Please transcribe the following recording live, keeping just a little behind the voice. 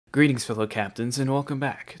Greetings, fellow captains, and welcome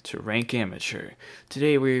back to Rank Amateur.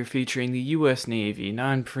 Today we are featuring the U.S. Navy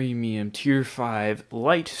non-premium Tier 5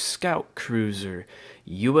 light scout cruiser,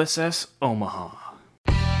 USS Omaha.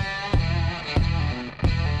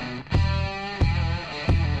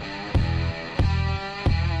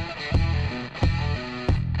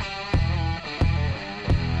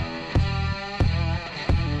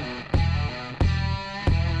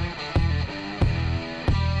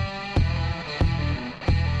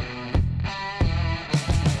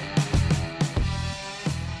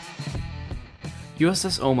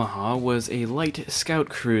 USS Omaha was a light scout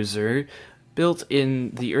cruiser built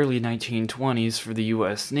in the early 1920s for the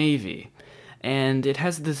U.S. Navy, and it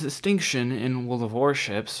has the distinction in World of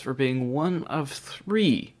Warships for being one of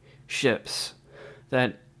 3 ships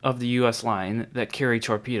that of the U.S. line that carry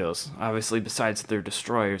torpedoes, obviously besides their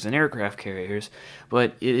destroyers and aircraft carriers,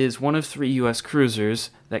 but it is one of 3 U.S.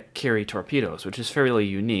 cruisers that carry torpedoes, which is fairly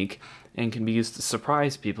unique and can be used to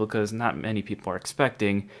surprise people because not many people are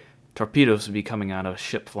expecting torpedoes would be coming out of a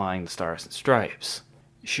ship flying the Stars and Stripes.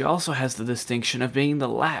 She also has the distinction of being the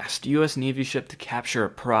last U.S. Navy ship to capture a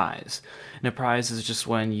prize. And a prize is just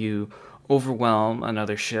when you overwhelm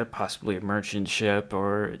another ship, possibly a merchant ship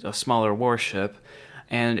or a smaller warship,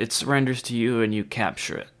 and it surrenders to you and you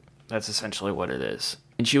capture it. That's essentially what it is.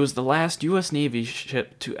 And she was the last U.S. Navy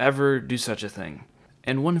ship to ever do such a thing.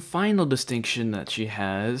 And one final distinction that she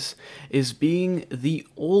has is being the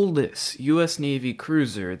oldest U.S. Navy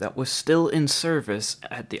cruiser that was still in service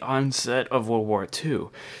at the onset of World War II.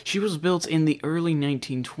 She was built in the early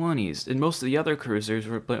 1920s, and most of the other cruisers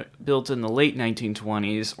were built in the late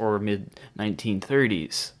 1920s or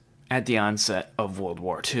mid-1930s at the onset of World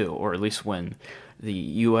War II, or at least when the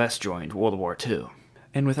U.S. joined World War II.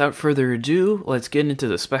 And without further ado, let's get into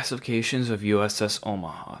the specifications of USS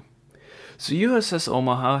Omaha. So USS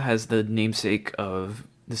Omaha has the namesake of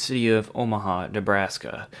the city of Omaha,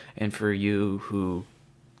 Nebraska. And for you who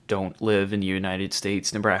don't live in the United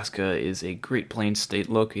States, Nebraska is a Great Plains state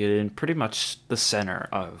located in pretty much the center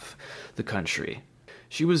of the country.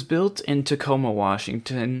 She was built in Tacoma,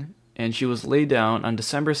 Washington, and she was laid down on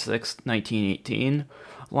December 6, 1918,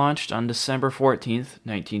 launched on December 14,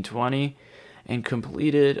 1920, and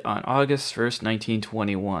completed on August 1,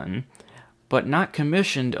 1921. But not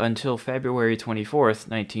commissioned until February 24,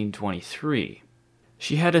 1923.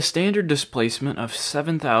 She had a standard displacement of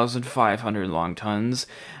 7,500 long tons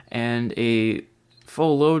and a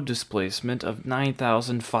full load displacement of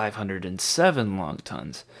 9,507 long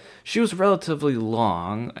tons. She was relatively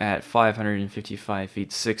long at 555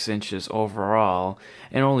 feet 6 inches overall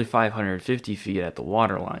and only 550 feet at the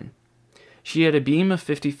waterline. She had a beam of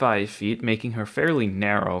 55 feet, making her fairly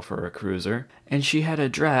narrow for a cruiser, and she had a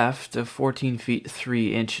draft of 14 feet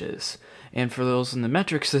 3 inches. And for those in the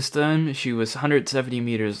metric system, she was 170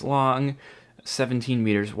 meters long, 17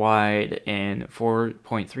 meters wide, and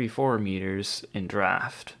 4.34 meters in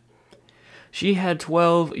draft. She had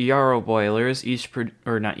 12 Yarrow boilers,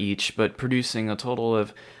 producing a total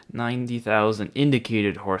of 90,000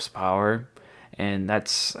 indicated horsepower, and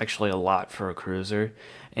that's actually a lot for a cruiser.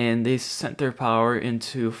 And they sent their power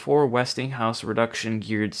into 4 Westinghouse reduction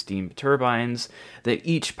geared steam turbines that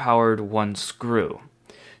each powered 1 screw.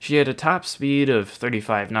 She had a top speed of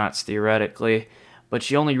 35 knots theoretically, but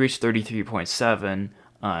she only reached 33.7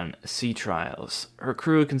 on sea trials. Her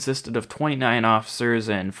crew consisted of 29 officers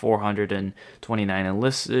and 429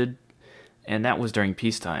 enlisted, and that was during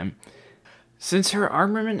peacetime. Since her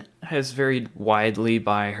armament has varied widely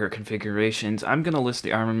by her configurations, I'm going to list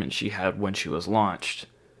the armament she had when she was launched.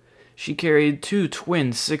 She carried 2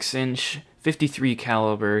 twin 6-inch 53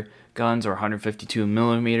 caliber guns, or 152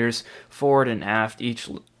 millimeters, forward and aft, each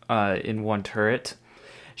in 1 turret.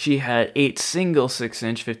 She had 8 single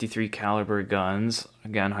 6-inch 53 caliber guns,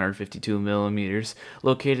 again 152 millimeters,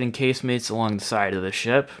 located in casemates along the side of the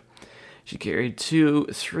ship. She carried 2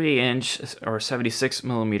 3-inch or 76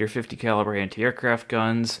 millimeter 50 caliber anti-aircraft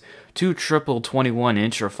guns, 2 triple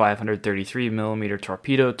 21-inch or 533 millimeter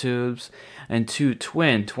torpedo tubes, and 2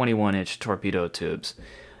 twin 21-inch torpedo tubes.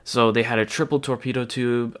 So they had a triple torpedo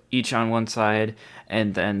tube, each on one side,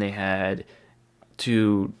 and then they had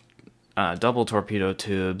 2 double torpedo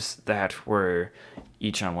tubes that were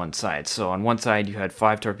each on one side. So on one side you had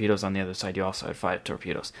 5 torpedoes, on the other side you also had 5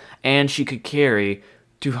 torpedoes. And she could carry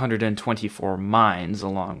 224 mines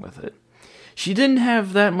along with it. She didn't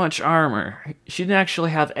have that much armor. She didn't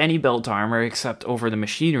actually have any belt armor except over the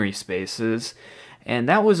machinery spaces, and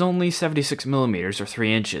that was only 76 millimeters or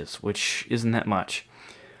 3 inches, which isn't that much.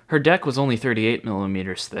 Her deck was only 38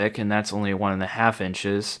 millimeters thick, and that's only 1.5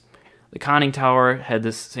 inches. The conning tower had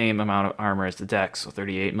the same amount of armor as the deck, so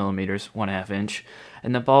 38 millimeters, 1/2 inch,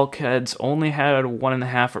 and the bulkheads only had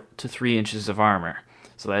 1.5 to 3 inches of armor.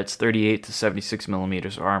 So that's 38 to 76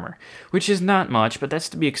 millimeters of armor, which is not much, but that's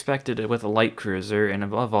to be expected with a light cruiser, and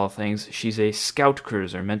above all things, she's a scout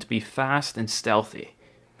cruiser meant to be fast and stealthy,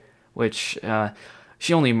 which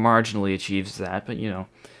she only marginally achieves that, but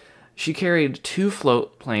She carried 2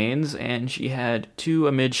 float planes, and she had 2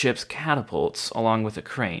 amidships catapults, along with a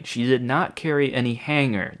crane. She did not carry any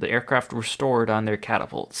hangar. The aircraft were stored on their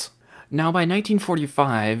catapults. Now, by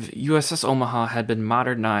 1945, USS Omaha had been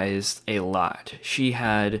modernized a lot. She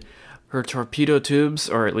had her torpedo tubes,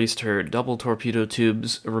 or at least her double torpedo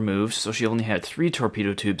tubes, removed, so she only had 3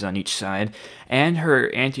 torpedo tubes on each side, and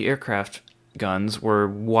her anti-aircraft guns were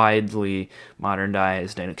widely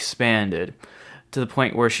modernized and expanded, to the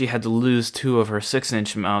point where she had to lose 2 of her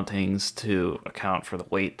 6-inch mountings to account for the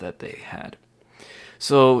weight that they had.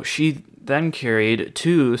 So she then carried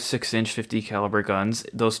 2 6-inch 50 caliber guns.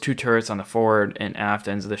 Those 2 turrets on the forward and aft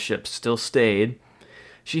ends of the ship still stayed.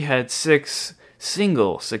 She had 6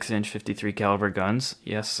 single 6-inch 53 caliber guns.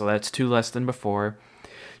 Yes, so that's 2 less than before.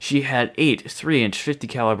 She had 8 3-inch 50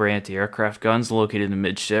 caliber anti-aircraft guns located in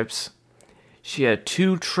midships. She had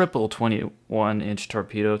 2 triple 21-inch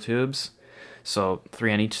torpedo tubes, so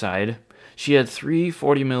 3 on each side. She had 3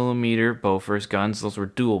 40mm Bofors guns. Those were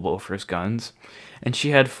dual Bofors guns. And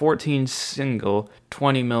she had 14 single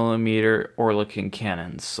 20mm Oerlikon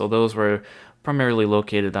cannons. So those were primarily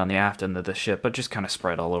located on the aft end of the ship, but just kind of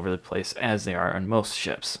spread all over the place, as they are on most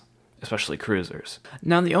ships, especially cruisers.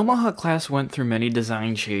 Now, the Omaha class went through many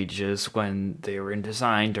design changes when they were in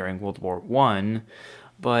design during World War I,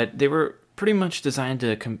 but they were pretty much designed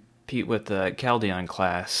to compete with the Caldeon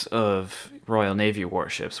class of Royal Navy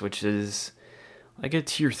warships, which is like a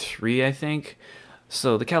tier 3, I think.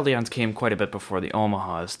 So the Caldeons came quite a bit before the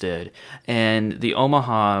Omahas did, and the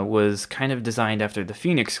Omaha was kind of designed after the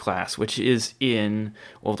Phoenix class, which is in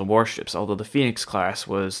World of Warships, although the Phoenix class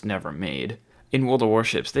was never made. In World of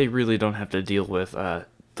Warships, they really don't have to deal with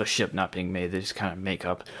the ship not being made. They just kind of make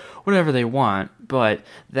up whatever they want, but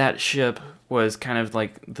that ship was kind of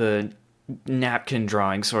like the napkin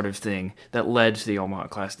drawing sort of thing that led to the Omaha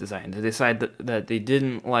class design. They decided that they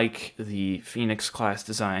didn't like the Phoenix class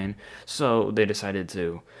design, so they decided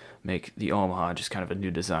to make the Omaha just kind of a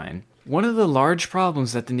new design. One of the large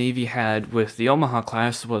problems that the Navy had with the Omaha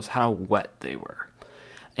class was how wet they were.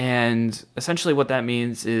 And essentially what that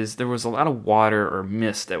means is there was a lot of water or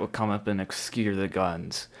mist that would come up and obscure the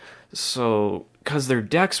guns. So, because their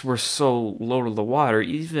decks were so low to the water,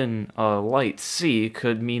 even a light sea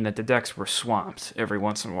could mean that the decks were swamped every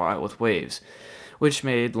once in a while with waves, which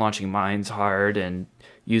made launching mines hard and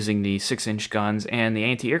using the 6-inch guns and the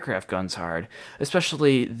anti-aircraft guns hard.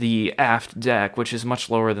 Especially the aft deck, which is much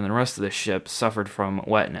lower than the rest of the ship, suffered from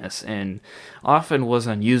wetness and often was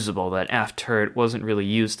unusable. That aft turret wasn't really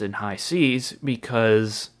used in high seas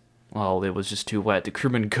because, well, it was just too wet. The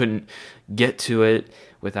crewmen couldn't get to it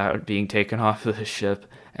without being taken off of the ship,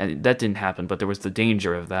 and that didn't happen, but there was the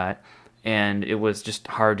danger of that, and it was just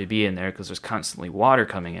hard to be in there because there's constantly water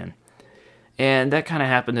coming in. And that kind of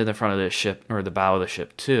happened in the front of the ship, or the bow of the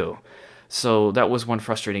ship, too. So that was one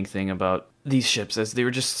frustrating thing about these ships, as they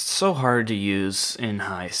were just so hard to use in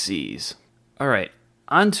high seas. Alright,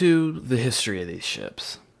 on to the history of these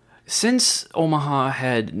ships. Since Omaha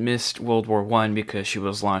had missed World War I because she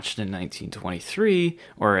was launched in 1923,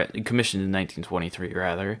 or commissioned in 1923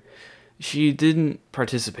 rather, she didn't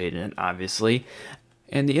participate in it, obviously,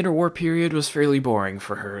 and the interwar period was fairly boring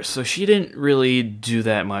for her, so she didn't really do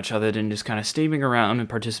that much other than just kind of steaming around and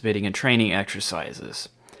participating in training exercises.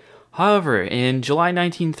 However, in July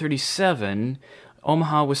 1937,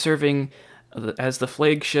 Omaha was serving as the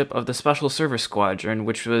flagship of the Special Service Squadron,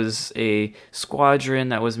 which was a squadron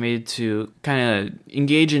that was made to kind of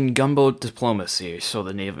engage in gunboat diplomacy, so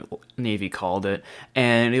the Navy called it,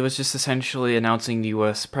 and it was just essentially announcing the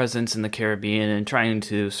U.S. presence in the Caribbean and trying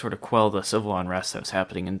to sort of quell the civil unrest that was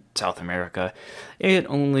happening in South America. It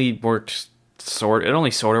only sort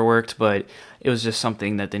of worked, but it was just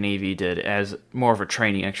something that the Navy did as more of a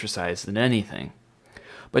training exercise than anything.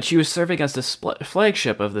 But she was serving as the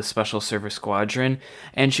flagship of the Special Service Squadron,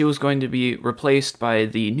 and she was going to be replaced by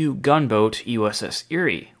the new gunboat USS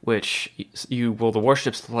Erie, which you World of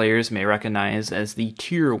Warships players may recognize as the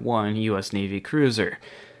Tier 1 U.S. Navy cruiser.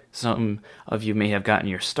 Some of you may have gotten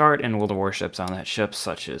your start in World of Warships on that ship,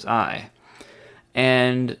 such as I.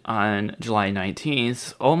 And on July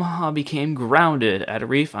 19th, Omaha became grounded at a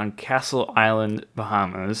reef on Castle Island,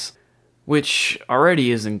 Bahamas, which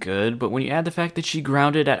already isn't good, but when you add the fact that she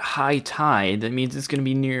grounded at high tide, that means it's going to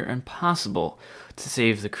be near impossible to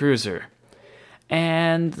save the cruiser.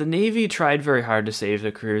 And the Navy tried very hard to save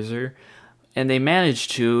the cruiser, and they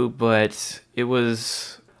managed to, but it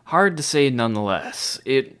was hard to say nonetheless.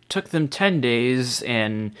 It took them 10 days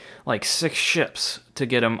and like 6 ships to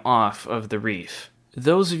get them off of the reef.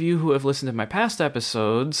 Those of you who have listened to my past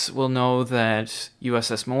episodes will know that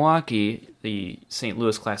USS Milwaukee, the St.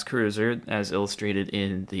 Louis class cruiser, as illustrated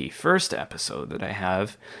in the first episode that I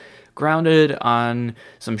have, grounded on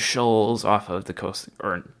some shoals off of the coast,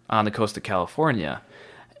 or on the coast of California.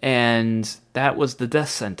 And that was the death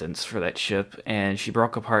sentence for that ship, and she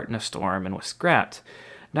broke apart in a storm and was scrapped.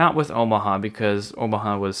 Not with Omaha, because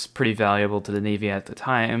Omaha was pretty valuable to the Navy at the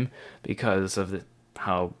time because of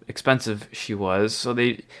how expensive she was, so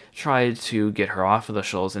they tried to get her off of the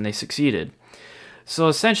shoals, and they succeeded. So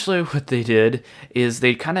essentially what they did is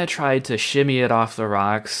they kind of tried to shimmy it off the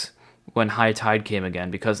rocks when high tide came again,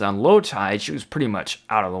 because on low tide, she was pretty much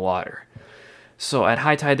out of the water. So at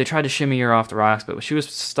high tide, they tried to shimmy her off the rocks, but she was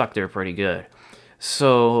stuck there pretty good.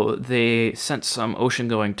 So they sent some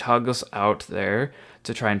ocean-going tugs out there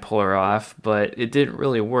to try and pull her off, but it didn't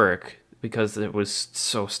really work because it was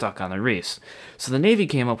so stuck on the reefs. So the Navy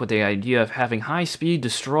came up with the idea of having high-speed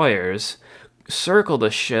destroyers circle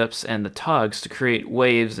the ships and the tugs to create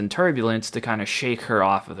waves and turbulence to kind of shake her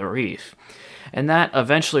off of the reef. And that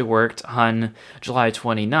eventually worked on July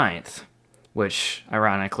 29th, which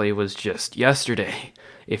ironically was just yesterday,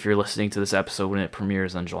 if you're listening to this episode when it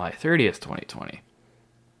premieres on July 30th, 2020.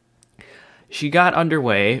 She got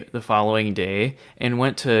underway the following day and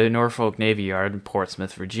went to Norfolk Navy Yard in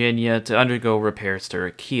Portsmouth, Virginia to undergo repairs to her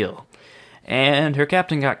keel. And her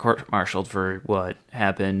captain got court-martialed for what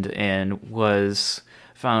happened and was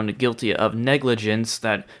found guilty of negligence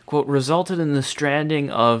that, quote, resulted in the stranding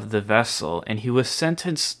of the vessel, and he was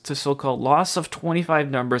sentenced to so-called loss of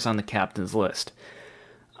 25 numbers on the captain's list.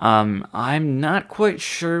 I'm not quite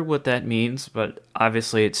sure what that means, but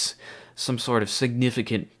obviously it's some sort of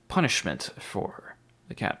significant punishment for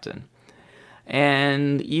the captain.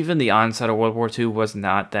 And even the onset of World War II was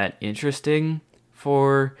not that interesting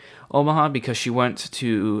for Omaha because she went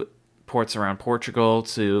to ports around Portugal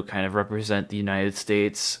to kind of represent the United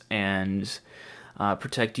States and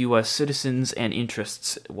protect U.S. citizens and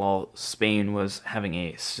interests while Spain was having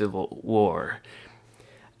a civil war.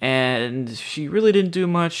 And she really didn't do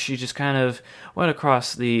much. She just kind of went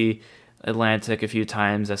across the Atlantic a few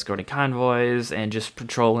times, escorting convoys and just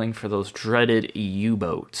patrolling for those dreaded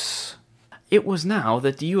U-boats. It was now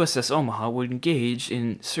that the USS Omaha would engage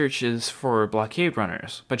in searches for blockade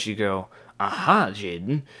runners. But you go, aha,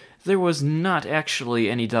 Jaden, there was not actually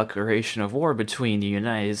any declaration of war between the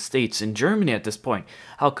United States and Germany at this point.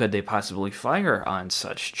 How could they possibly fire on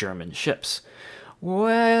such German ships?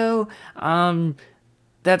 Well,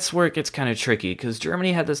 that's where it gets kind of tricky, because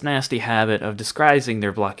Germany had this nasty habit of disguising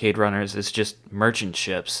their blockade runners as just merchant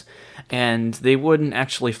ships, and they wouldn't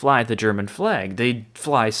actually fly the German flag. They'd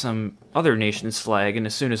fly some other nation's flag, and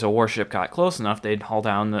as soon as a warship got close enough, they'd haul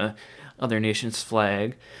down the other nation's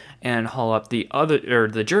flag and haul up the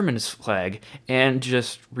German's flag and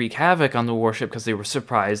just wreak havoc on the warship because they were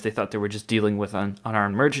surprised. They thought they were just dealing with an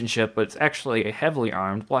unarmed merchant ship, but it's actually a heavily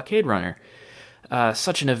armed blockade runner.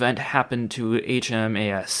 Such an event happened to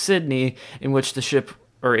HMAS Sydney, in which the ship,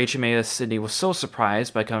 or HMAS Sydney, was so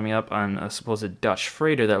surprised by coming up on a supposed Dutch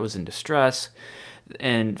freighter that was in distress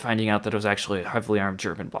and finding out that it was actually a heavily armed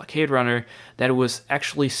German blockade runner, that it was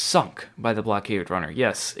actually sunk by the blockade runner.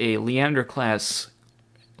 Yes, a Leander-class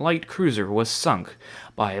light cruiser was sunk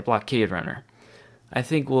by a blockade runner. I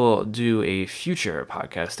think we'll do a future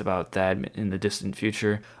podcast about that in the distant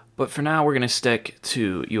future. But for now, we're going to stick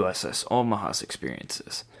to USS Omaha's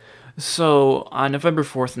experiences. So, on November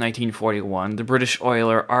 4th, 1941, the British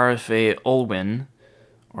oiler RFA Olwen,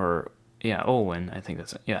 Olwen, I think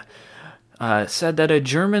that's it, said that a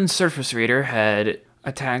German surface raider had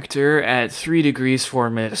attacked her at 3 degrees 4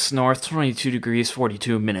 minutes north, 22 degrees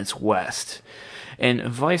 42 minutes west. And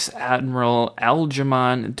Vice Admiral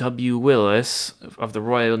Algernon W. Willis of the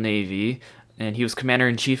Royal Navy, and he was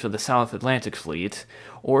Commander-in-Chief of the South Atlantic Fleet,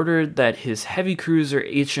 ordered that his heavy cruiser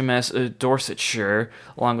HMS Dorsetshire,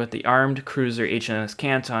 along with the armed cruiser HMS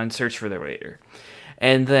Canton, search for the raider.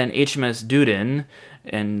 And then HMS Duden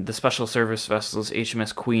and the special service vessels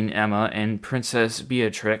HMS Queen Emma and Princess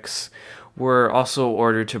Beatrix were also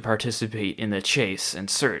ordered to participate in the chase and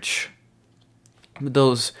search.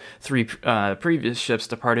 Those 3 previous ships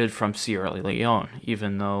departed from Sierra Leone,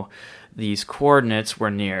 even though these coordinates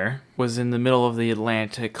were was in the middle of the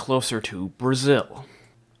Atlantic, closer to Brazil.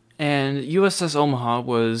 And USS Omaha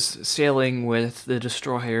was sailing with the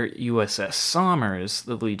destroyer USS Somers,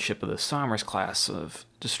 the lead ship of the Somers class of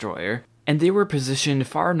destroyer. and they were positioned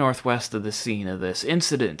far northwest of the scene of this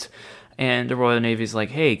incident. And the Royal Navy's like,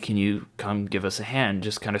 hey, can you come give us a hand?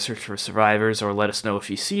 Just kind of search for survivors or let us know if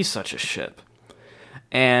you see such a ship.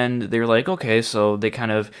 And they were like, okay, so they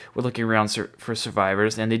kind of were looking around for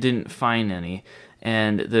survivors, and they didn't find any.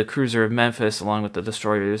 And the cruiser of Memphis, along with the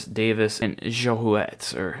destroyers Davis and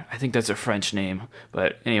Jouhet, or I think that's a French name,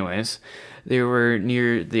 but anyways, they were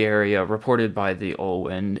near the area reported by the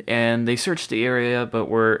Olwind, and they searched the area but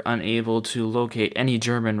were unable to locate any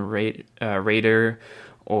German raider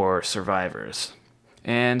or survivors.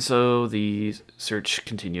 And so the search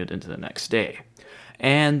continued into the next day,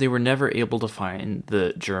 and they were never able to find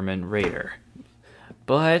the German raider.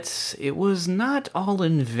 But it was not all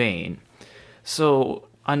in vain. So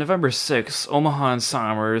on November 6th, Omaha and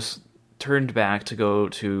Somers turned back to go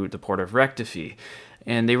to the port of Rectifi,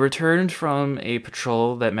 and they returned from a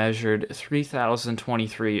patrol that measured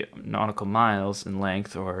 3,023 nautical miles in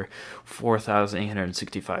length, or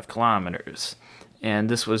 4,865 kilometers. And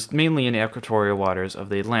this was mainly in the equatorial waters of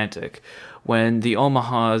the Atlantic, when the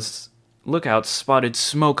Omaha's lookouts spotted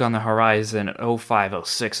smoke on the horizon at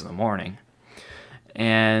 05:06 in the morning.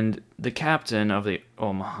 And the captain of the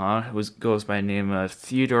Omaha, who goes by the name of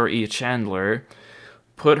Theodore E. Chandler,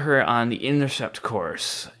 put her on the intercept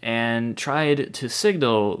course and tried to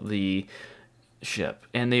signal the ship.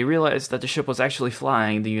 And they realized that the ship was actually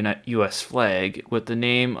flying the U.S. flag with the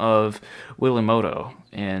name of Wilimoto.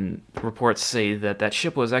 And reports say that that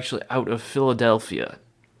ship was actually out of Philadelphia.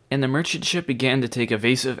 And the merchant ship began to take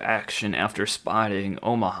evasive action after spotting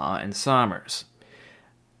Omaha and Somers.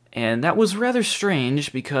 And that was rather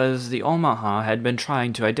strange because the Omaha had been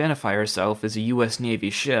trying to identify herself as a U.S. Navy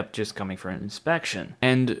ship just coming for an inspection.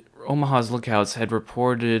 And Omaha's lookouts had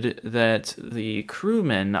reported that the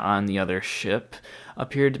crewmen on the other ship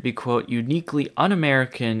appeared to be, quote, uniquely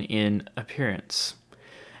un-American in appearance.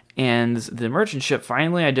 And the merchant ship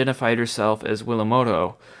finally identified herself as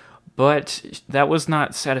Wilimoto, but that was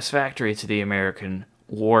not satisfactory to the American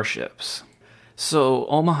warships. So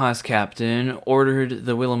Omaha's captain ordered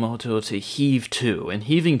the Wilimoto to heave to, and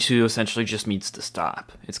heaving to essentially just means to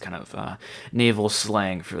stop. It's kind of naval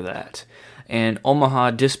slang for that. And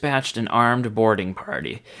Omaha dispatched an armed boarding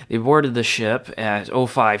party. They boarded the ship at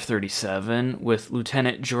 05:37 with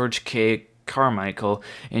Lieutenant George K. Carmichael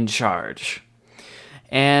in charge.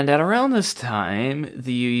 And at around this time,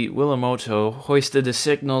 the Wilimoto hoisted the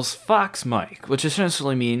signals Fox Mike, which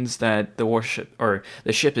essentially means that the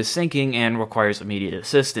ship is sinking and requires immediate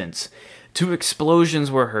assistance. 2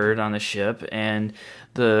 explosions were heard on the ship, and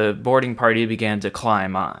the boarding party began to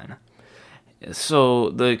climb on. So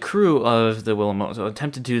the crew of the Wilimoto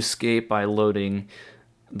attempted to escape by loading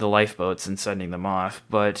the lifeboats and sending them off,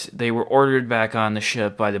 but they were ordered back on the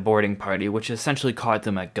ship by the boarding party, which essentially caught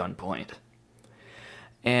them at gunpoint.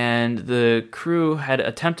 And the crew had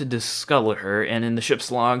attempted to scuttle her, and in the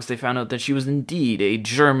ship's logs they found out that she was indeed a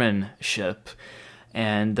German ship,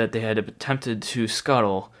 and that they had attempted to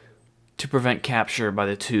scuttle to prevent capture by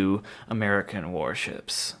the 2 American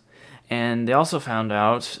warships. And they also found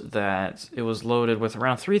out that it was loaded with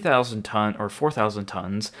around 4,000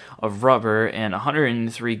 tons of rubber and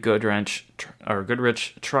 103 Goodrich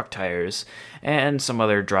truck tires and some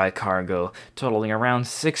other dry cargo, totaling around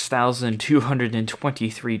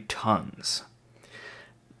 6,223 tons.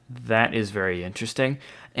 That is very interesting.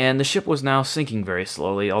 And the ship was now sinking very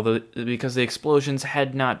slowly, although because the explosions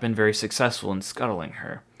had not been very successful in scuttling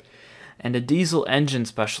her. And a diesel engine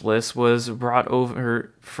specialist was brought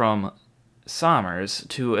over from Somers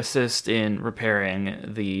to assist in repairing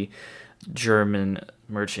the German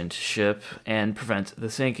merchant ship and prevent the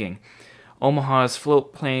sinking. Omaha's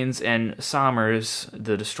float planes and Somers,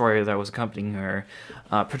 the destroyer that was accompanying her,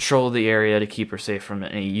 patrolled the area to keep her safe from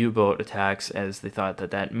any U-boat attacks, as they thought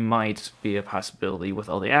that that might be a possibility with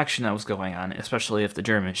all the action that was going on, especially if the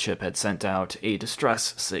German ship had sent out a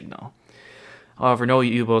distress signal. However, no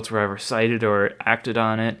U-boats were ever sighted or acted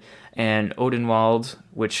on it, and Odenwald,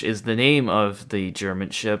 which is the name of the German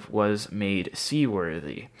ship, was made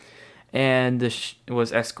seaworthy, and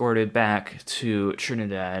was escorted back to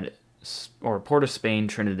Trinidad, or Port of Spain,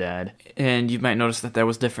 Trinidad. And you might notice that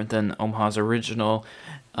was different than Omaha's original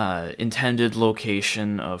intended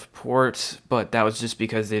location of port, but that was just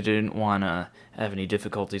because they didn't want to have any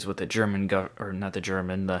difficulties with the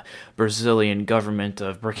the Brazilian government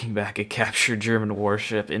of bringing back a captured German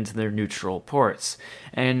warship into their neutral ports.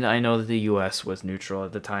 And I know that the U.S. was neutral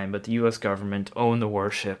at the time, but the U.S. government owned the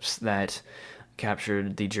warships that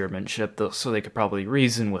captured the German ship, so they could probably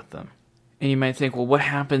reason with them. And you might think, well, what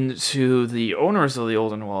happened to the owners of the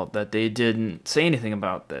Odenwald that they didn't say anything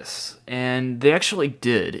about this? And they actually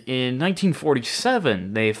did. In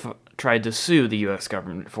 1947, they tried to sue the U.S.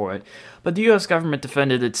 government for it, but the U.S. government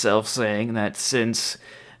defended itself, saying that since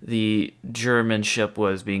the German ship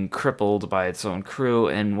was being crippled by its own crew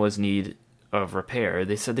and was in need of repair,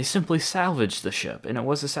 they said they simply salvaged the ship, and it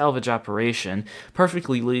was a salvage operation,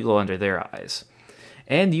 perfectly legal under their eyes.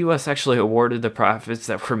 And the U.S. actually awarded the profits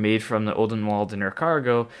that were made from the Odenwald inner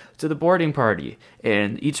cargo to the boarding party,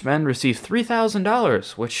 and each man received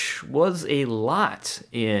 $3,000, which was a lot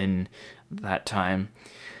in that time.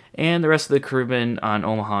 And the rest of the crewmen on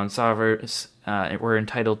Omaha and Sauvers were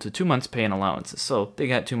entitled to 2 months' pay and allowances, so they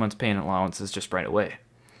got 2 months' pay and allowances just right away.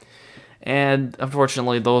 And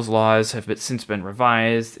unfortunately, those laws have since been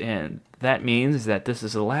revised, and that means that this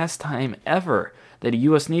is the last time ever that a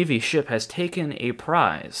U.S. Navy ship has taken a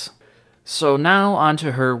prize. So now on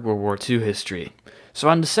to her World War II history. So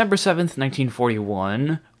on December 7th,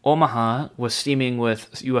 1941, Omaha was steaming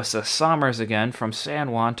with USS Somers again from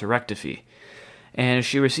San Juan to Rectifi, and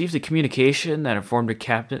she received a communication that informed her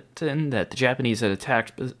captain that the Japanese had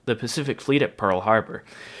attacked the Pacific Fleet at Pearl Harbor.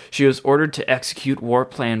 She was ordered to execute War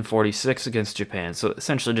Plan 46 against Japan, so it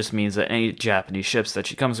essentially just means that any Japanese ships that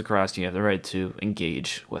she comes across, you have the right to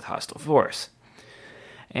engage with hostile force.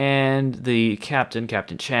 And the captain,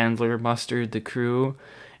 Captain Chandler, mustered the crew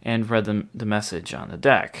and read the message on the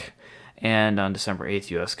deck. And on December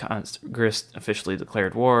 8th, U.S. Congress officially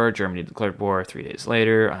declared war. Germany declared war 3 days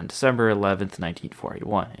later on December 11th,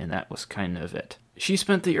 1941, and that was kind of it. She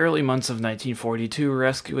spent the early months of 1942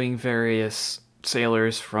 rescuing various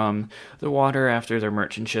sailors from the water after their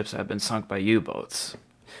merchant ships had been sunk by U-boats.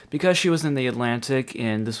 Because she was in the Atlantic,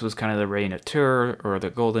 and this was kind of the reign of terror, or the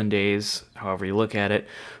golden days, however you look at it,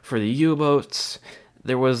 for the U-boats,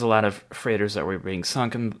 there was a lot of freighters that were being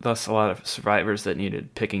sunk, and thus a lot of survivors that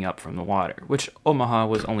needed picking up from the water, which Omaha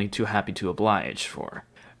was only too happy to oblige for.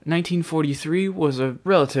 1943 was a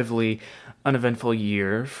relatively uneventful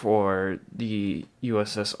year for the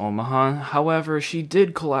USS Omaha. However, she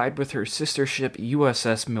did collide with her sister ship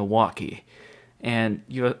USS Milwaukee, and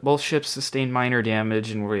both ships sustained minor damage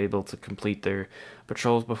and were able to complete their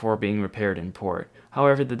patrols before being repaired in port.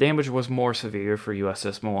 However, the damage was more severe for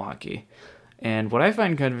USS Milwaukee. And what I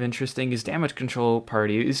find kind of interesting is damage control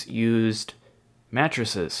parties used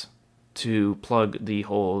mattresses to plug the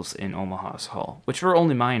holes in Omaha's hull, which were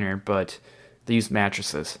only minor, but they used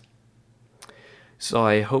mattresses. So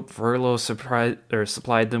I hope Furlow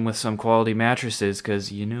supplied them with some quality mattresses,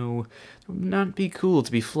 because, it would not be cool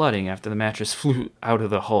to be flooding after the mattress flew out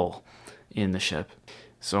of the hull in the ship.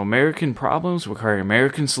 So American problems require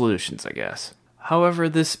American solutions, I guess. However,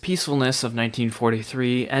 this peacefulness of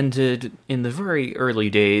 1943 ended in the very early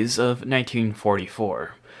days of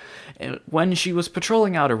 1944, when she was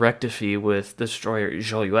patrolling out of Rectifi with destroyer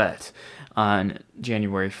Joliet. On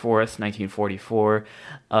January 4th, 1944,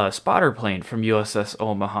 a spotter plane from USS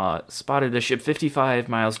Omaha spotted a ship 55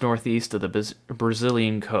 miles northeast of the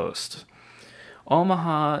Brazilian coast.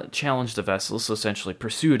 Omaha challenged the vessel, so essentially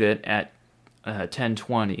pursued it at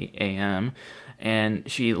 10:20 a.m., and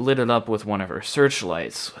she lit it up with one of her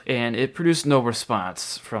searchlights, and it produced no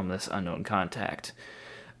response from this unknown contact.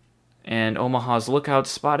 And Omaha's lookout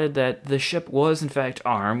spotted that the ship was in fact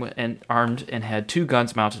armed and had 2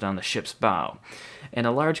 guns mounted on the ship's bow. And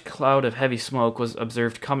a large cloud of heavy smoke was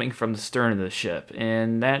observed coming from the stern of the ship,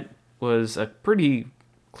 and that was a pretty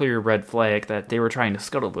clear red flag that they were trying to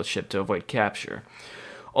scuttle the ship to avoid capture.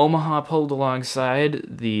 Omaha pulled alongside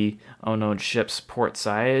the unknown ship's port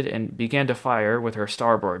side and began to fire with her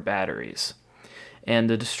starboard batteries. And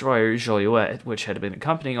the destroyer Joliet, which had been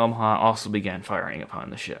accompanying Omaha, also began firing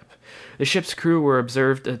upon the ship. The ship's crew were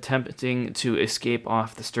observed attempting to escape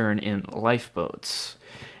off the stern in lifeboats,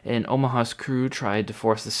 and Omaha's crew tried to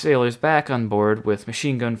force the sailors back on board with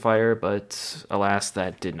machine gun fire, but alas,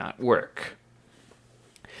 that did not work.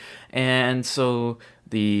 And so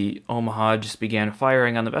the Omaha just began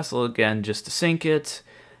firing on the vessel again just to sink it,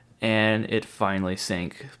 and it finally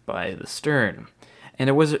sank by the stern. And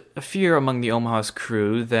there was a fear among the Omaha's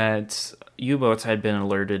crew that U-boats had been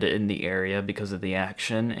alerted in the area because of the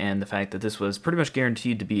action and the fact that this was pretty much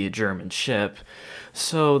guaranteed to be a German ship.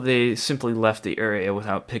 So they simply left the area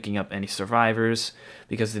without picking up any survivors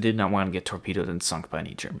because they did not want to get torpedoed and sunk by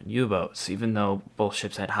any German U-boats, even though both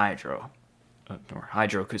ships had or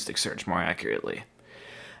hydroacoustic search more accurately.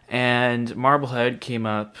 And Marblehead came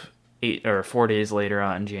up 4 days later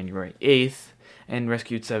on January 8th, and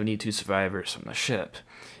rescued 72 survivors from the ship.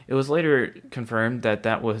 It was later confirmed that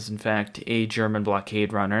that was in fact a German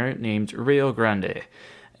blockade runner named Rio Grande,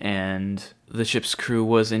 and the ship's crew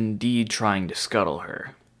was indeed trying to scuttle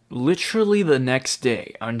her. Literally the next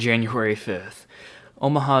day, on January 5th,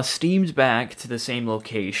 Omaha steamed back to the same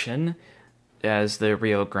location, as the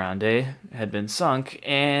Rio Grande had been sunk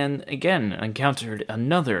and again encountered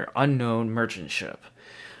another unknown merchant ship.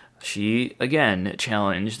 She again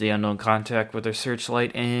challenged the unknown contact with her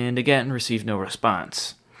searchlight and again received no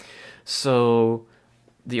response. So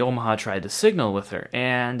the Omaha tried to signal with her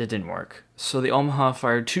and it didn't work. So the Omaha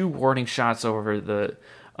fired 2 warning shots over the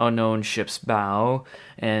unknown ship's bow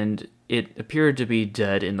and it appeared to be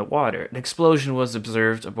dead in the water. An explosion was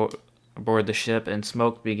observed aboard the ship and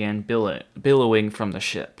smoke began billowing from the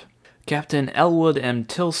ship. Captain Elwood M.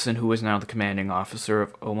 Tilson, who was now the commanding officer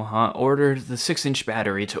of Omaha, ordered the 6-inch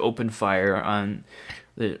battery to open fire on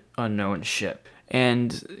the unknown ship.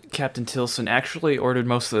 And Captain Tilson actually ordered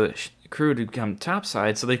most of the crew to come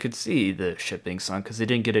topside so they could see the ship being sunk because they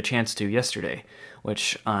didn't get a chance to yesterday,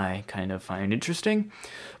 which I kind of find interesting.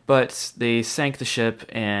 But they sank the ship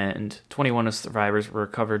and 21 of the survivors were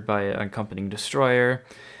recovered by an accompanying destroyer,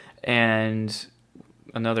 and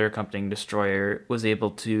another accompanying destroyer was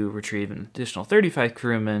able to retrieve an additional 35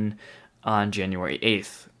 crewmen on January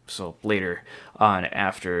 8th, so later on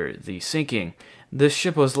after the sinking. This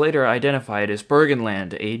ship was later identified as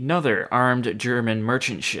Burgenland, another armed German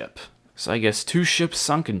merchant ship. So I guess 2 ships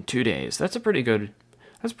sunk in 2 days. That's a pretty good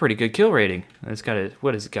kill rating. It's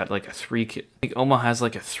got like a 3 I think Omaha has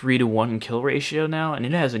like a 3-to-1 kill ratio now, and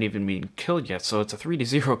it hasn't even been killed yet, so it's a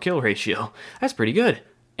 3-to-0 kill ratio. That's pretty good.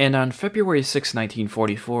 And on February 6,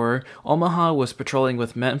 1944, Omaha was patrolling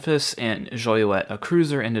with Memphis and Joliet, a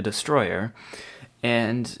cruiser and a destroyer,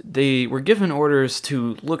 and they were given orders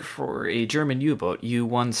to look for a German U-boat,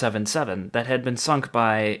 U-177, that had been sunk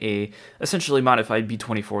by a essentially modified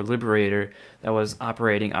B-24 Liberator that was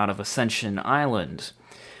operating out of Ascension Island.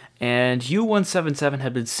 And U-177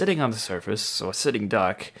 had been sitting on the surface, so a sitting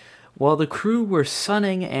duck, while the crew were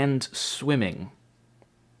sunning and swimming.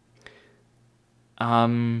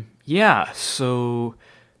 Yeah, so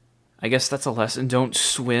I guess that's a lesson. Don't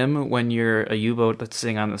swim when you're a U-boat that's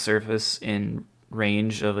sitting on the surface in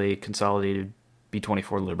range of a consolidated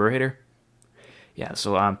B-24 Liberator. Yeah,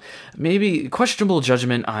 so maybe questionable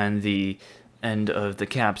judgment on the end of the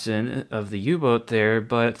captain of the U-boat there,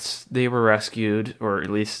 but they were rescued, or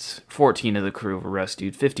at least 14 of the crew were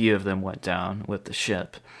rescued. 50 of them went down with the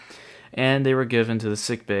ship, and they were given to the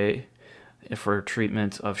sick bay for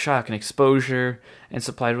treatment of shock and exposure and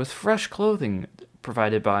supplied with fresh clothing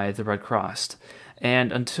provided by the Red Cross.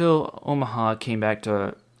 And until Omaha came back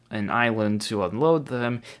to an island to unload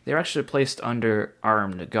them, they were actually placed under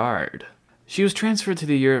armed guard. She was transferred to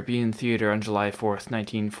the European theater on July 4th,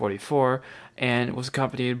 1944, and was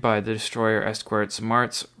accompanied by the destroyer escorts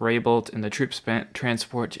Martz, Raybould, and the troop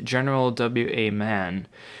transport General W.A. Mann.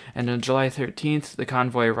 And on July 13th, the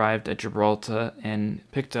convoy arrived at Gibraltar and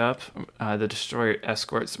picked up the destroyer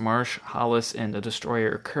escorts Marsh, Hollis, and the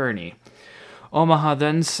destroyer Kearney. Omaha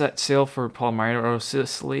then set sail for Palmyra,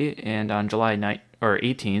 Sicily, and on July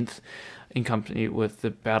 18th, in company with the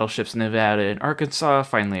battleships Nevada and Arkansas,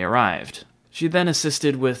 finally arrived. She then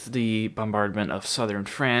assisted with the bombardment of southern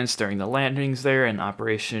France during the landings there in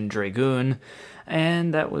Operation Dragoon,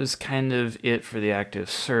 and that was kind of it for the active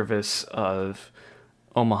service of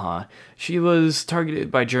Omaha. She was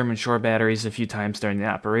targeted by German shore batteries a few times during the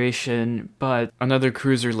operation, but another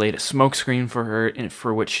cruiser laid a smokescreen for her,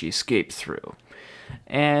 for which she escaped through.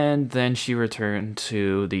 And then she returned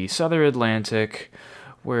to the southern Atlantic,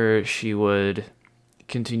 where she would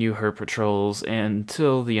continue her patrols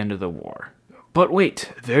until the end of the war. But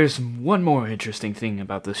wait, there's one more interesting thing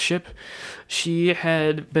about this ship. She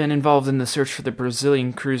had been involved in the search for the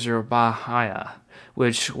Brazilian cruiser Bahia,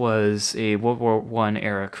 which was a World War I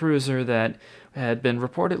era cruiser that had been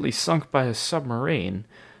reportedly sunk by a submarine.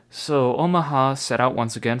 So Omaha set out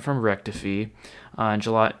once again from Rectifi on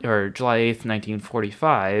July 8th,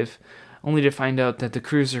 1945, only to find out that the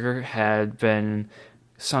cruiser had been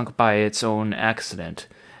sunk by its own accident.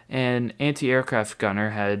 An anti-aircraft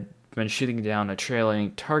gunner had been shooting down a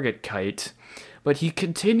trailing target kite, but he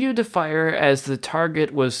continued to fire as the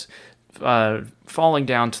target was falling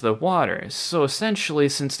down to the water. So essentially,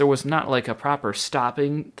 since there was not like a proper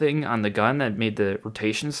stopping thing on the gun that made the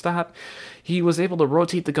rotation stop, he was able to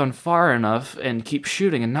rotate the gun far enough and keep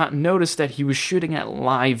shooting and not notice that he was shooting at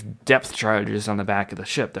live depth charges on the back of the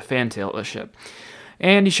ship, the fantail of the ship.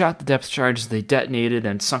 And he shot the depth charges, they detonated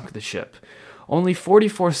and sunk the ship. Only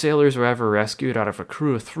 44 sailors were ever rescued out of a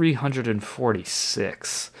crew of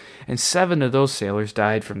 346, and 7 of those sailors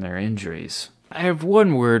died from their injuries. I have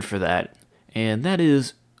one word for that, and that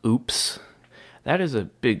is oops. That is a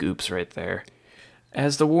big oops right there.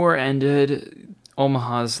 As the war ended,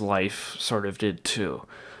 Omaha's life sort of did too.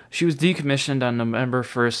 She was decommissioned on November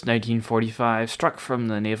 1st, 1945, struck from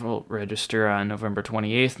the Naval Register on November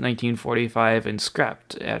 28th, 1945, and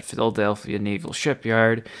scrapped at Philadelphia Naval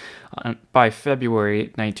Shipyard by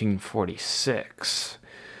February 1946.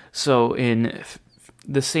 So in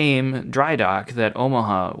the same dry dock that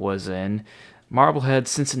Omaha was in, Marblehead,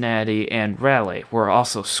 Cincinnati, and Raleigh were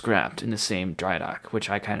also scrapped in the same dry dock, which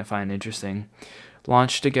I kind of find interesting.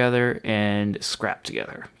 Launched together and scrapped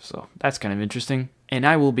together. So that's kind of interesting. And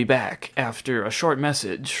I will be back after a short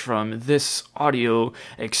message from this audio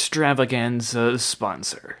extravaganza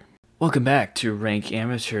sponsor. Welcome back to Rank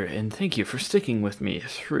Amateur, and thank you for sticking with me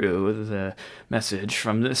through the message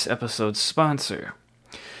from this episode's sponsor.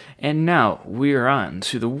 And now we are on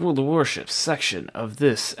to the World of Warships section of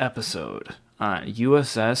this episode on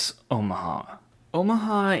USS Omaha.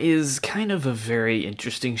 Omaha is kind of a very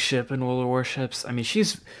interesting ship in World of Warships. I mean,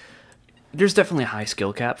 there's definitely a high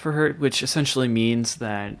skill cap for her, which essentially means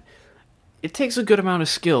that it takes a good amount of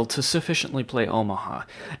skill to sufficiently play Omaha.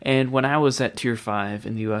 And when I was at Tier 5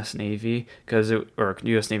 in the U.S. Navy, or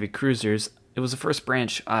U.S. Navy cruisers, it was the first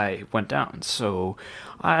branch I went down. So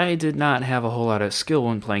I did not have a whole lot of skill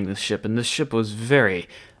when playing this ship, and this ship was very,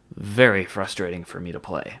 very frustrating for me to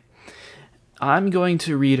play. I'm going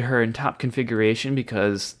to read her in top configuration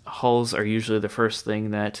because hulls are usually the first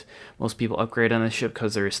thing that most people upgrade on this ship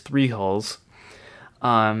because there's 3 hulls.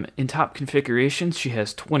 In top configuration, she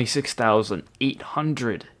has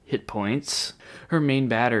 26,800 hit points. Her main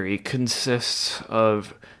battery consists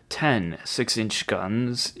of 10 6-inch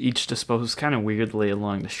guns, each disposed kind of weirdly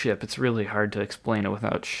along the ship. It's really hard to explain it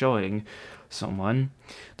without showing someone.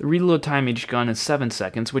 The reload time each gun is 7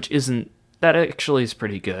 seconds, which that actually is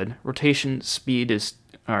pretty good. Rotation speed is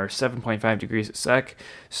 7.5 degrees a sec,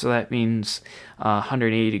 so that means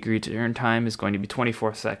 180 degree turn time is going to be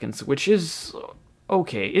 24 seconds, which is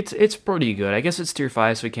okay. It's pretty good. I guess it's Tier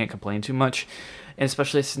 5, so we can't complain too much, and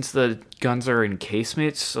especially since the guns are in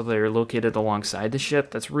casemates, so they're located alongside the ship.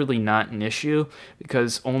 That's really not an issue,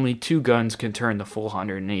 because only 2 guns can turn the full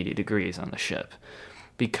 180 degrees on the ship,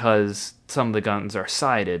 because some of the guns are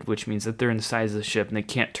sided, which means that they're in the sides of the ship and they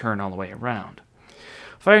can't turn all the way around.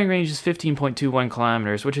 Firing range is 15.21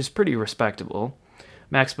 kilometers, which is pretty respectable.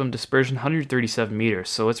 Maximum dispersion 137 meters,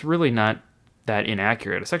 so it's really not that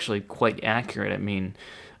inaccurate. It's actually quite accurate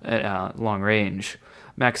at long range.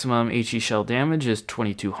 Maximum HE shell damage is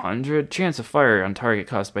 2200. Chance of fire on target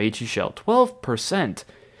caused by HE shell 12%.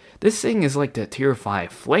 This thing is like the Tier 5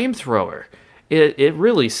 flamethrower. It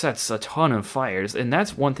really sets a ton of fires, and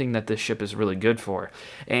that's one thing that this ship is really good for.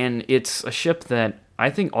 And it's a ship that I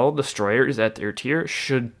think all destroyers at their tier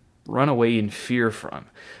should run away in fear from,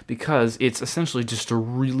 because it's essentially just a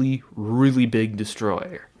really, really big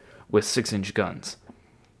destroyer with 6-inch guns.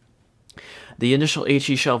 The initial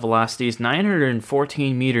HE shell velocity is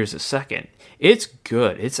 914 meters a second. It's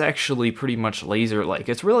good. It's actually pretty much laser-like.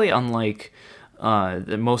 It's really unlike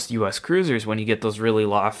most U.S. cruisers. When you get those really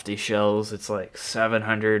lofty shells, it's like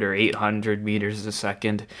 700 or 800 meters a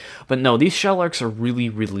second. But no, these shell arcs are really,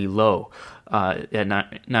 really low at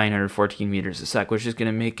 914 meters a sec, which is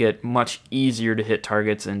going to make it much easier to hit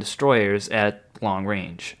targets and destroyers at long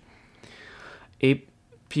range.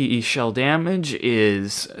 APE shell damage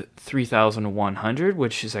is 3,100,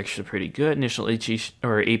 which is actually pretty good. Initial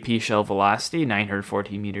AP shell velocity,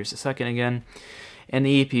 914 meters a second again. And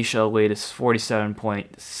the AP shell weight is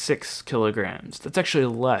 47.6 kilograms. That's actually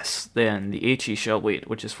less than the HE shell weight,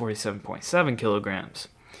 which is 47.7 kilograms.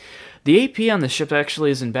 The AP on the ship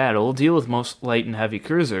actually isn't bad. It will deal with most light and heavy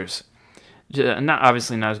cruisers.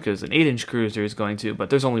 Obviously not as good as an 8-inch cruiser is going to, but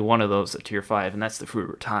there's only one of those at Tier 5, and that's the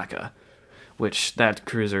Furuta, which that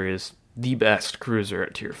cruiser is the best cruiser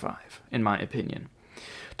at Tier 5, in my opinion.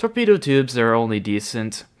 Torpedo tubes, they're only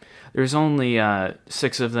decent. There's only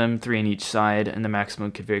 6 of them, 3 on each side, in the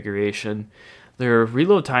maximum configuration. Their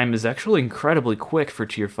reload time is actually incredibly quick for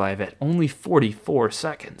Tier 5 at only 44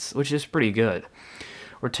 seconds, which is pretty good.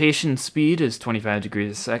 Rotation speed is 25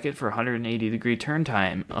 degrees a second for 180 degree turn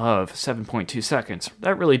time of 7.2 seconds.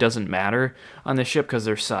 That really doesn't matter on the ship because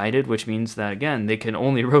they're sided, which means that, again, they can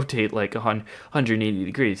only rotate like 180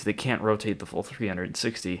 degrees. They can't rotate the full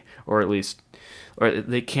 360, or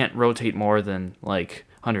they can't rotate more than like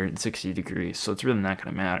 160 degrees, so it's really not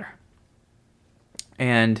going to matter.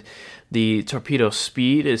 And the torpedo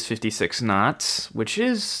speed is 56 knots, which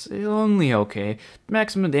is only okay.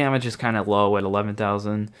 Maximum damage is kind of low at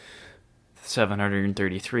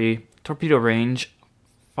 11,733. Torpedo range,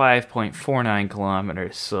 5.49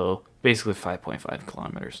 kilometers, so basically 5.5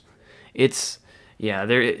 kilometers. It's Yeah,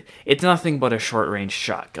 it's nothing but a short-range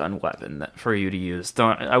shotgun weapon for you to use.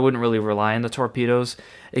 I wouldn't really rely on the torpedoes,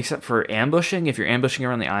 except for ambushing. If you're ambushing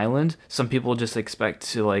around the island, some people just expect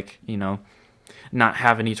to, like, not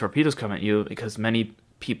have any torpedoes come at you, because many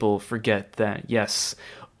people forget that, yes,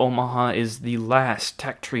 Omaha is the last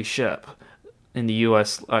Tech Tree ship in the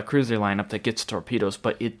U.S. Cruiser lineup that gets torpedoes,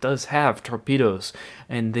 but it does have torpedoes,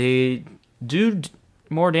 and they do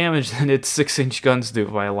more damage than its 6-inch guns do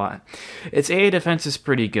by a lot. Its AA defense is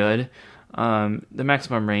pretty good. The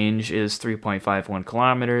maximum range is 3.51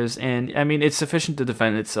 kilometers, and I mean, it's sufficient to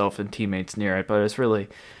defend itself and teammates near it, but it's really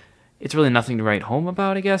nothing to write home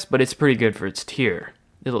about, I guess, but it's pretty good for its tier.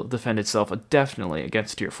 It'll defend itself definitely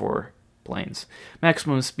against tier 4 planes.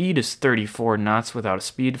 Maximum speed is 34 knots without a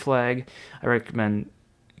speed flag. I recommend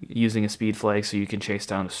using a speed flag so you can chase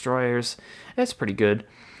down destroyers. That's pretty good.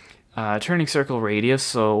 Turning circle radius,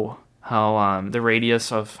 so how the radius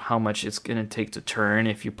of how much it's going to take to turn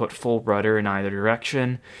if you put full rudder in either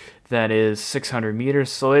direction. That is 600 meters,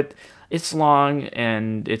 so it's long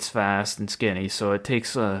and it's fast and skinny, so it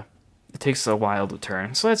takes a while to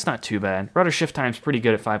turn, so that's not too bad. Rudder shift time's pretty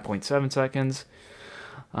good at 5.7 seconds.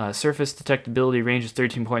 Surface detectability range is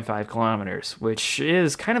 13.5 kilometers, which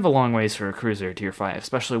is kind of a long ways for a cruiser tier 5,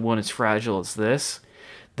 especially one as fragile as this.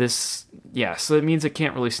 So it means it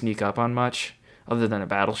can't really sneak up on much other than a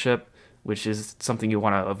battleship, which is something you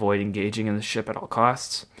want to avoid engaging in the ship at all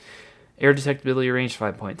costs. Air detectability range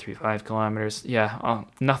 5.35 kilometers.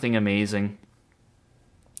 Nothing amazing.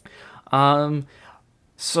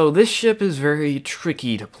 So this ship is very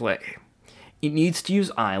tricky to play. It needs to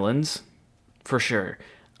use islands, for sure.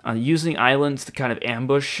 Using islands to kind of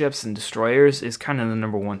ambush ships and destroyers is kind of the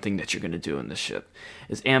number one thing that you're going to do in this ship.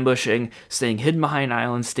 Is ambushing, staying hidden behind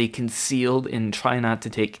islands, stay concealed, and try not to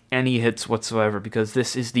take any hits whatsoever, because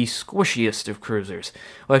this is the squishiest of cruisers.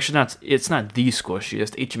 Well, actually, it's not the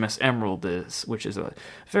squishiest. HMS Emerald is, which is a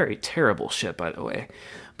very terrible ship, by the way.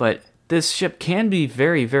 But this ship can be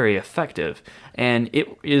very, very effective, and it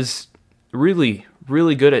is really,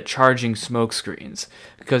 really good at charging smoke screens,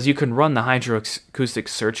 because you can run the hydroacoustic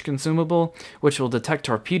search consumable, which will detect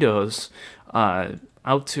torpedoes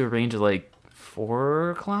out to a range of like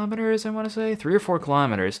 4 kilometers, I want to say, 3 or 4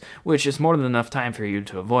 kilometers, which is more than enough time for you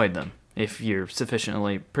to avoid them if you're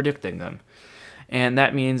sufficiently predicting them. And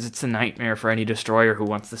that means it's a nightmare for any destroyer who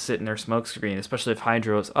wants to sit in their smokescreen, especially if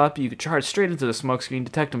Hydro is up. You could charge straight into the smokescreen,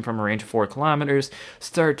 detect him from a range of 4 kilometers,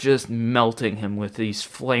 start just melting him with these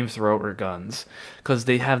flamethrower guns, because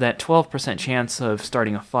they have that 12% chance of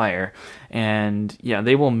starting a fire, and yeah,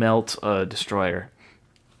 they will melt a destroyer.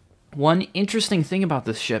 One interesting thing about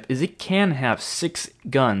this ship is it can have 6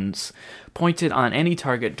 guns pointed on any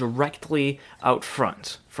target directly out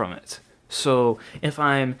front from it. So if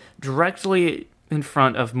I'm directly in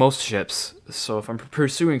front of most ships, so if I'm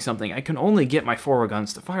pursuing something, I can only get my forward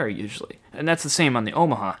guns to fire usually. And that's the same on the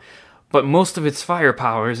Omaha. But most of its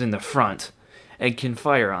firepower is in the front and can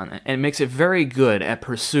fire on it. And it makes it very good at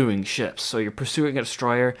pursuing ships. So you're pursuing a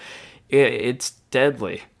destroyer, it's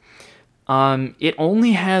deadly. It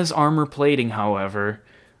only has armor plating, however,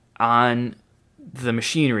 on the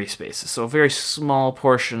machinery spaces, so a very small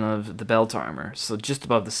portion of the belt armor, so just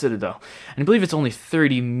above the citadel. And I believe it's only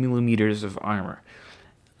 30 millimeters of armor,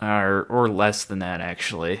 or less than that,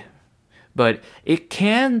 actually. But it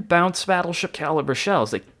can bounce battleship caliber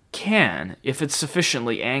shells. It can, if it's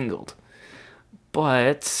sufficiently angled.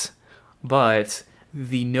 But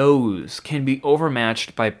the nose can be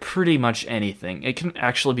overmatched by pretty much anything. It can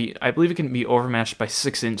actually be, I believe it can be overmatched by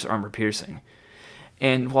 6-inch armor piercing.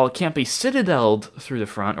 And while it can't be citadeled through the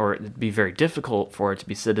front, or it'd be very difficult for it to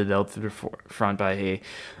be citadeled through the front by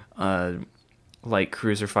a light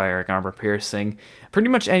cruiser firing armor piercing, pretty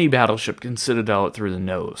much any battleship can citadel it through the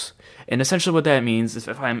nose. And essentially what that means is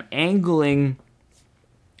if I'm angling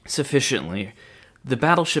sufficiently, the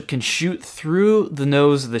battleship can shoot through the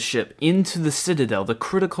nose of the ship into the citadel, the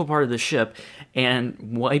critical part of the ship, and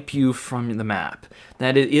wipe you from the map.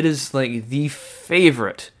 It is like the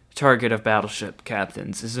favorite target of battleship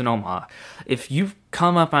captains is in Omaha. If you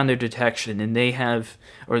come up on their detection and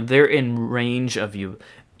they're in range of you,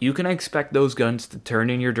 you can expect those guns to turn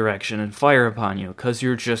in your direction and fire upon you, because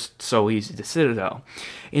you're just so easy to citadel.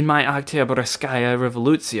 In my Oktyabrskaya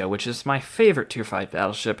Revolutsiya, which is my favorite Tier 5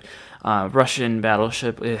 battleship, Russian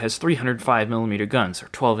battleship, it has 305mm guns, or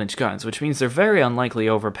 12-inch guns, which means they're very unlikely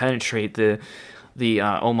to over-penetrate the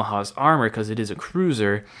Omaha's armor, because it is a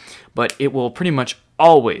cruiser, but it will pretty much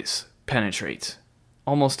always penetrate.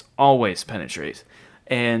 Almost always penetrate.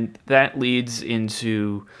 And that leads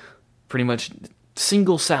into pretty much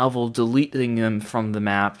single salvo deleting them from the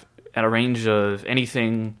map at a range of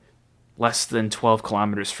anything less than 12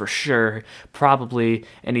 kilometers for sure, probably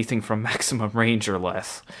anything from maximum range or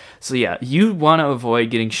less. So yeah, you want to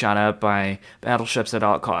avoid getting shot up by battleships at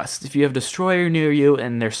all costs. If you have a destroyer near you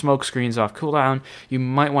and their smoke screen's off cooldown, you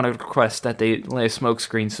might want to request that they lay a smoke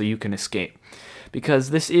screen so you can escape. Because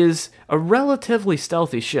this is a relatively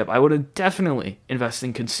stealthy ship, I would definitely invest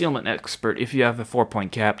in Concealment Expert if you have a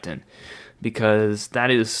 4-point captain, because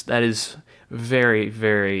that is very,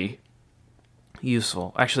 very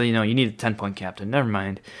useful. Actually, no, you need a 10-point captain. Never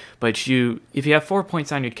mind. But if you have 4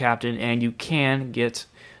 points on your captain and you can get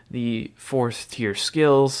the 4th tier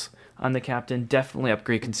skills on the captain, definitely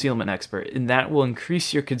upgrade Concealment Expert, and that will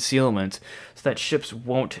increase your concealment so that ships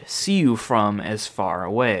won't see you from as far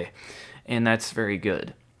away. And that's very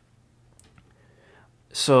good.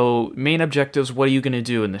 So, main objectives, what are you going to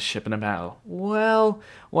do in this ship in a battle? Well,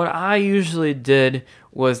 what I usually did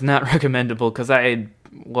was not recommendable because I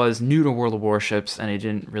was new to World of Warships and I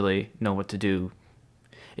didn't really know what to do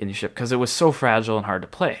in the ship because it was so fragile and hard to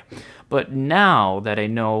play. But now that I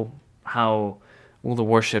know how World of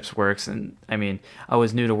Warships works, and I mean, I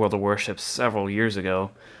was new to World of Warships several years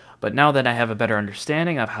ago, but now that I have a better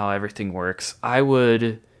understanding of how everything works, I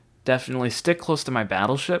would definitely stick close to my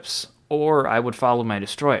battleships, or I would follow my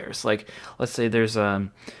destroyers. Like, let's say there's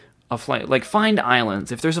a flight, like find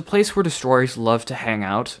islands. If there's a place where destroyers love to hang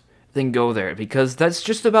out, then go there, because that's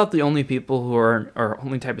just about the only people who are, or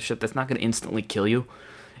only type of ship that's not going to instantly kill you,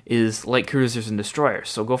 is light cruisers and destroyers.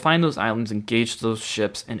 So go find those islands, engage those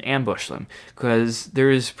ships, and ambush them, because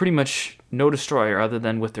there is pretty much no destroyer other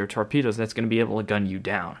than with their torpedoes that's going to be able to gun you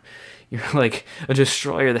down. You're like a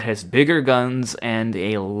destroyer that has bigger guns and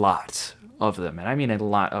a lot of them, and I mean a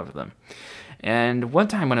lot of them. And one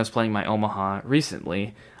time when I was playing my Omaha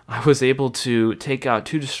recently, I was able to take out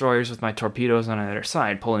 2 destroyers with my torpedoes on either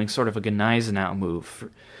side, pulling sort of a Gneisenau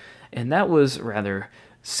move. And that was rather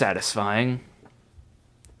satisfying.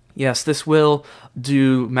 Yes, this will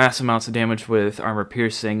do mass amounts of damage with armor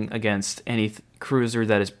piercing against any cruiser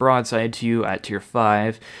that is broadside to you at tier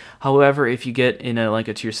 5. However, if you get in a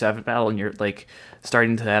tier 7 battle and you're like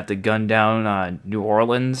starting to have to gun down New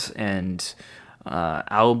Orleans and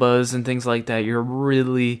Albas and things like that, you're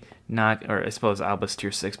really not, or I suppose Alba's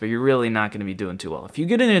tier 6, but you're really not going to be doing too well. If you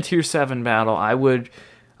get in a tier 7 battle, I wouldn't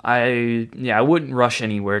rush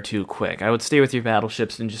anywhere too quick. I would stay with your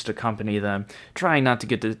battleships and just accompany them, trying not to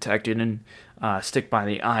get detected, and stick by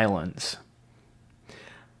the islands.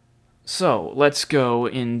 So, let's go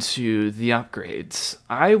into the upgrades.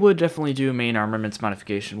 I would definitely do main armaments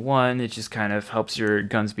modification 1. It just kind of helps your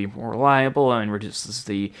guns be more reliable and reduces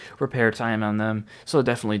the repair time on them, so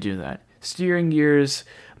definitely do that. Steering gears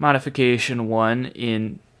modification 1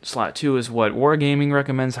 in slot 2 is what Wargaming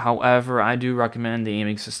recommends. However, I do recommend the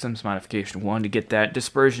aiming systems modification 1 to get that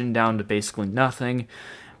dispersion down to basically nothing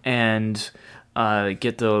and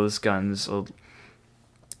get those guns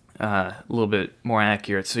a little bit more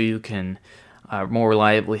accurate so you can more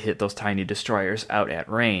reliably hit those tiny destroyers out at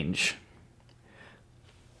range.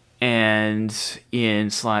 And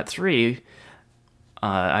in slot 3,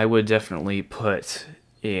 I would definitely put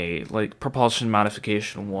a propulsion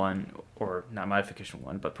modification 1, or not modification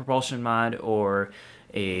 1, but propulsion mod or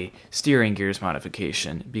a steering gears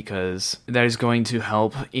modification, because that is going to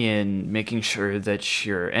help in making sure that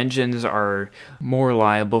your engines are more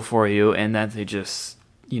reliable for you and that they just,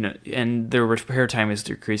 and their repair time is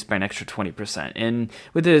decreased by an extra 20%. And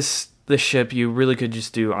with this ship, you really could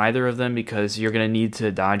just do either of them, because you're going to need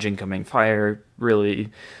to dodge incoming fire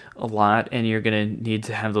really a lot, and you're going to need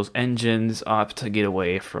to have those engines up to get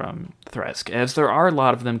away from threats, as there are a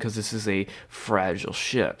lot of them because this is a fragile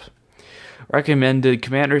ship. Recommended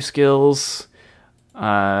commander skills,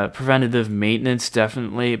 preventative maintenance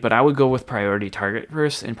definitely, but I would go with priority target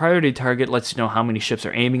first, and priority target lets you know how many ships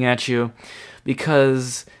are aiming at you,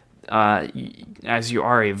 because as you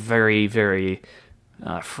are a very, very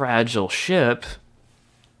fragile ship,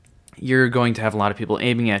 you're going to have a lot of people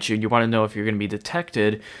aiming at you. You want to know if you're going to be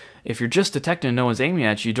detected. If you're just detected and no one's aiming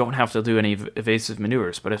at you, you don't have to do any evasive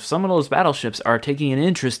maneuvers. But if some of those battleships are taking an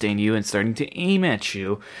interest in you and starting to aim at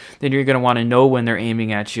you, then you're going to want to know when they're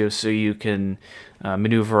aiming at you so you can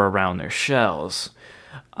maneuver around their shells.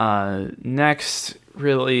 Next,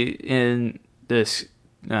 really, in this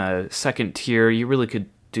second tier, you really could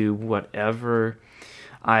do whatever.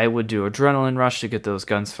 I would do Adrenaline Rush to get those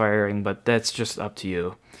guns firing, but that's just up to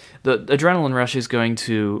you. The Adrenaline Rush is going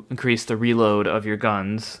to increase the reload of your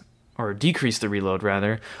guns, or decrease the reload,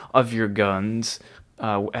 rather, of your guns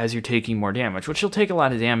as you're taking more damage, which you'll take a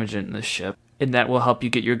lot of damage in this ship, and that will help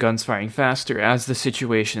you get your guns firing faster as the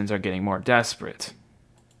situations are getting more desperate.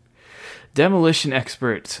 Demolition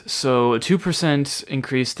Expert. So 2%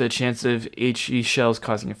 increase the chance of HE shells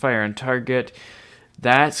causing a fire on target.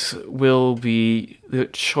 That will be the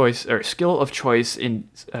choice or skill of choice in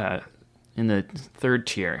the third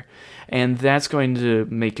tier. And that's going to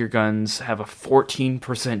make your guns have a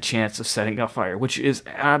 14% chance of setting a fire, which is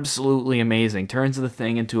absolutely amazing. Turns the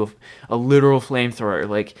thing into a literal flamethrower.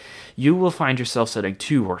 Like, you will find yourself setting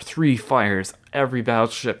 2 or 3 fires every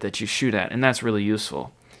battleship that you shoot at, and that's really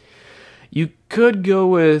useful. You could go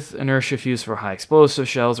with Inertia Fuse for high explosive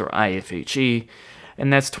shells or IFHE,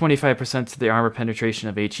 and that's 25% to the armor penetration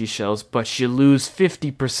of HE shells, but you lose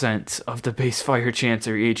 50% of the base fire chance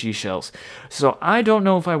of HE shells. So I don't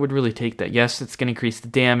know if I would really take that. Yes, it's going to increase the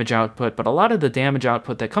damage output, but a lot of the damage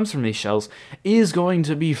output that comes from these shells is going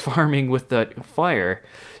to be farming with that fire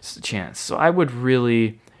chance. So I would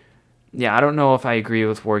really... Yeah, I don't know if I agree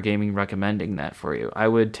with Wargaming recommending that for you. I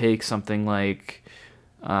would take something like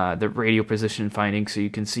the radio position finding, so you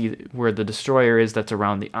can see where the destroyer is that's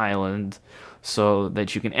around the island, so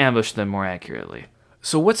that you can ambush them more accurately.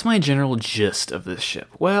 So what's my general gist of this ship?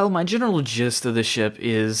 Well, my general gist of this ship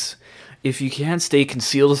is, if you can stay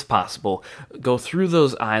concealed as possible, go through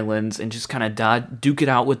those islands and just kind of duke it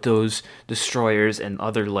out with those destroyers and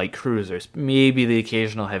other light cruisers. Maybe the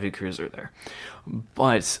occasional heavy cruiser there.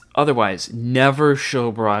 But otherwise, never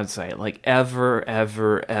show broadside. Like, ever,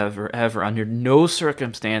 ever, ever, ever. Under no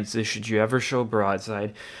circumstances should you ever show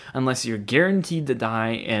broadside unless you're guaranteed to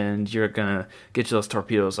die and you're going to get those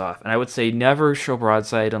torpedoes off. And I would say never show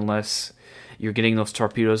broadside unless you're getting those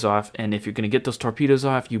torpedoes off. And if you're going to get those torpedoes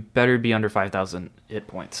off, you better be under 5,000 hit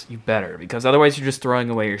points. You better, because otherwise you're just throwing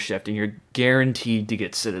away your ship and you're guaranteed to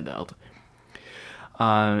get citadeled.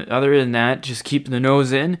 Other than that, just keep the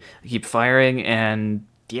nose in, keep firing, and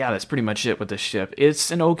yeah, that's pretty much it with this ship. It's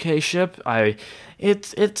an okay ship.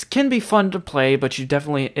 It can be fun to play, but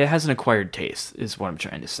it has an acquired taste, is what I'm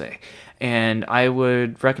trying to say. And I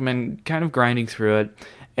would recommend kind of grinding through it.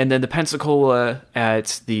 And then the Pensacola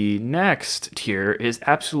at the next tier is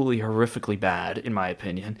absolutely horrifically bad, in my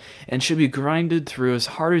opinion, and should be grinded through as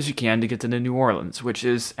hard as you can to get to the New Orleans, which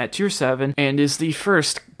is at tier 7, and is the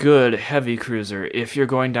first good heavy cruiser if you're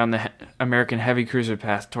going down the American heavy cruiser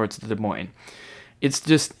path towards the Des Moines. It's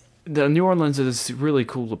just, the New Orleans is really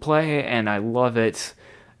cool to play, and I love it.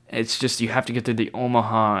 It's just, you have to get to the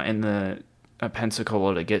Omaha and the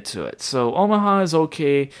Pensacola to get to it. So Omaha is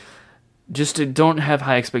okay. Just don't have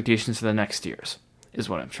high expectations for the next years, is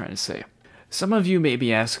what I'm trying to say. Some of you may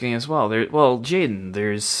be asking as well, Jaden,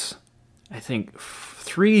 there's, I think,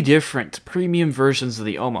 3 different premium versions of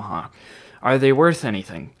the Omaha. Are they worth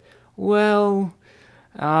anything? Well,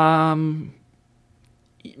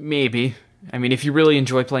 maybe. I mean, if you really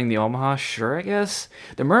enjoy playing the Omaha, sure, I guess.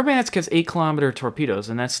 The Murmansk has 8-kilometer torpedoes,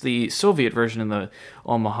 and that's the Soviet version of the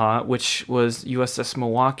Omaha, which was USS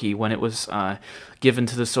Milwaukee when it was given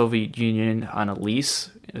to the Soviet Union on a lease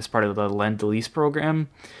as part of the Lend-Lease program,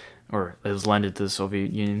 or it was lended to the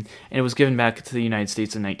Soviet Union, and it was given back to the United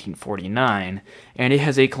States in 1949, and it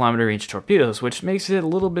has 8-kilometer range torpedoes, which makes it a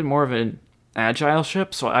little bit more of an agile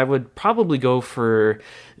ship, so I would probably go for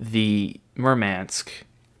the Murmansk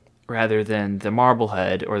rather than the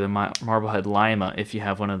Marblehead or the Marblehead Lima if you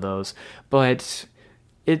have one of those. But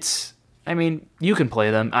you can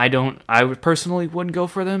play them. I would personally wouldn't go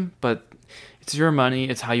for them, but it's your money.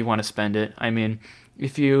 It's how you want to spend it. I mean,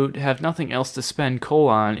 if you have nothing else to spend coal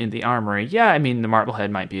on in the armory, the Marblehead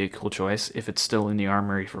might be a cool choice if it's still in the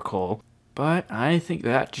armory for coal. But I think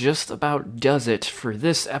that just about does it for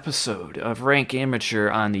this episode of Rank Amateur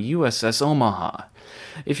on the USS Omaha.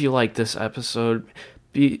 If you like this episode,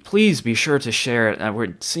 please be sure to share it.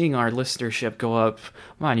 We're seeing our listenership go up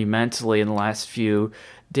monumentally in the last few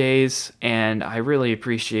days, and I really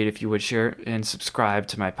appreciate if you would share and subscribe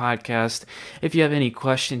to my podcast. If you have any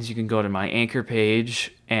questions, you can go to my Anchor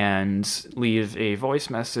page and leave a voice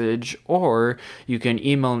message, or you can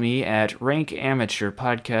email me at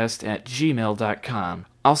rankamateurpodcast@gmail.com.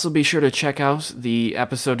 Also, be sure to check out the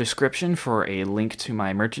episode description for a link to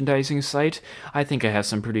my merchandising site. I think I have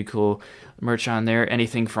some pretty cool merch on there.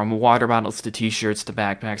 Anything from water bottles to t-shirts to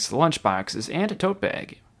backpacks to lunch boxes and a tote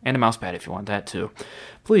bag. And a mouse pad if you want that too.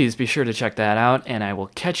 Please be sure to check that out, and I will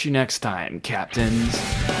catch you next time, Captains.